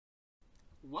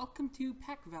Welcome to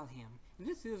Pacvalham.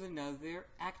 This is another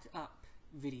Act Up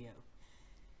video.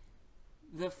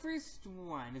 The first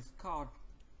one is called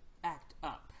Act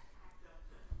Up.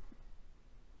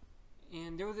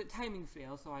 And there was a timing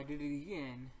fail, so I did it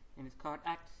again, and it's called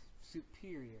Act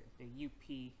Superior. The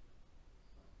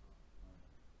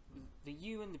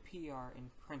U and the P are in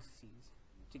parentheses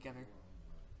together.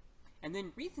 And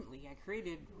then recently I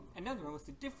created another one with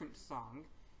a different song,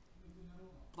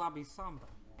 Blobby Samba.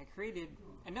 I created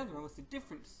another one with a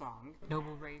different song,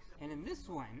 Noble Race. And in this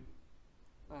one,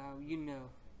 you know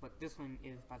what this one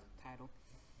is by the title.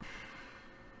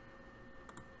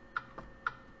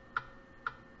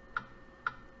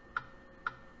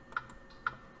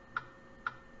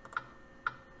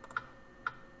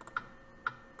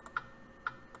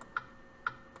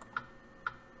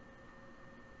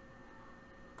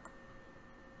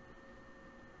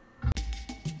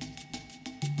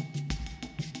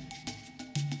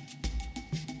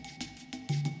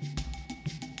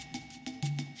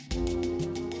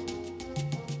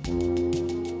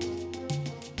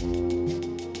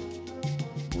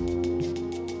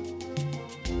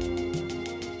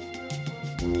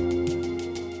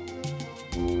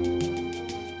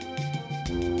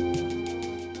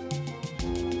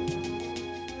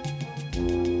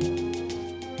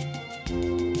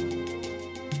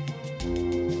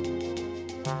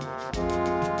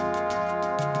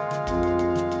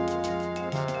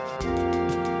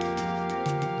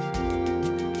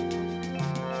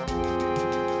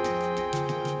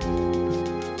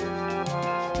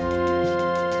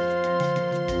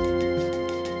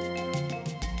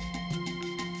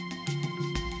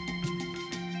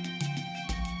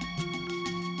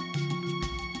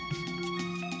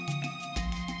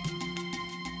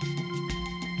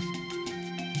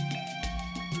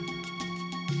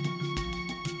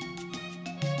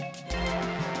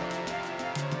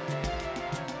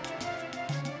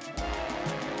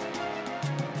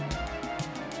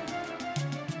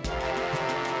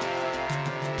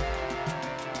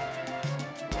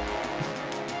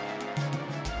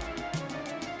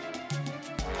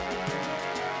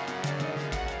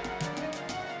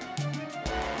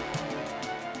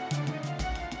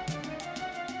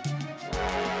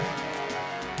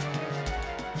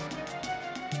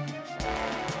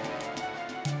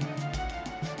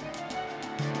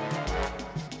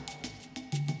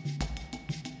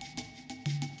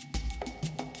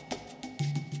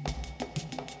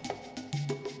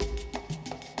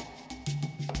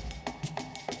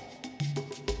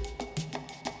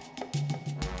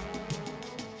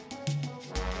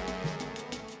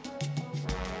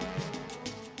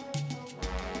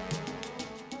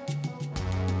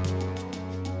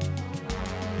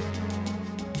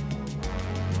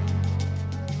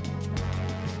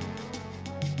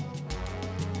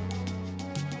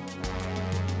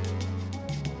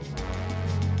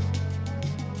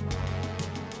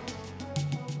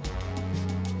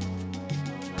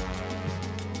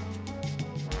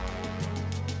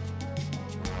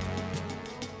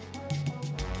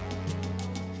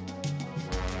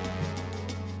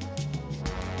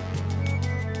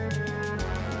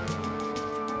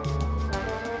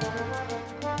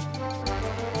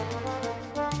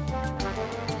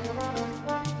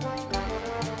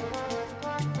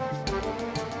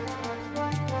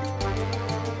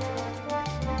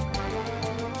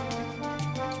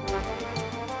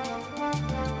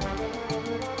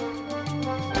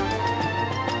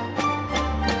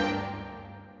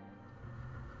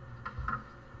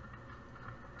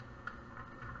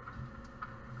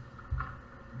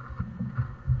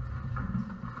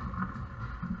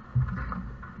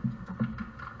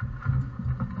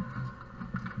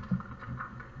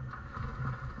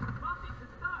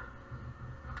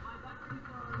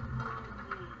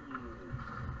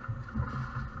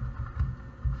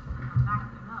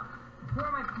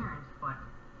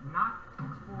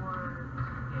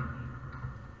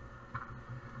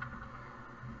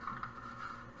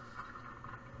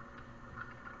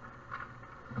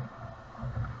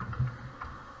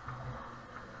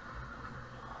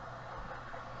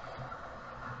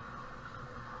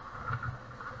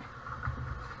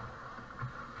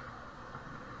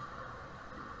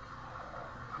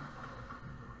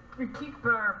 We keep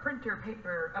our printer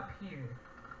paper up here.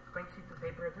 Blank sheets of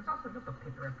paper. There's also just a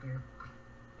paper up here.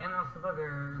 And lots of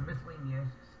other miscellaneous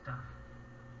stuff.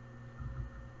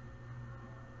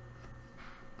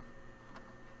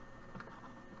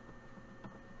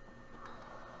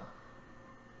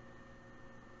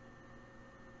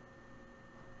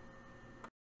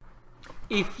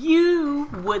 If you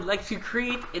would like to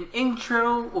create an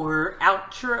intro or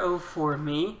outro for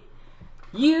me,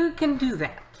 you can do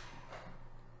that.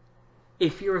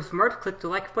 If you're smart, click the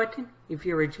like button. If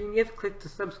you're a genius, click the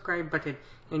subscribe button.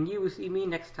 And you will see me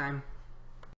next time.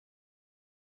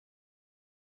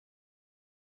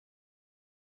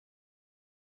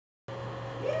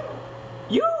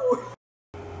 You!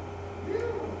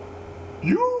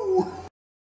 You!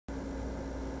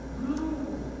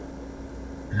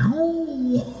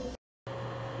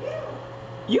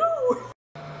 You!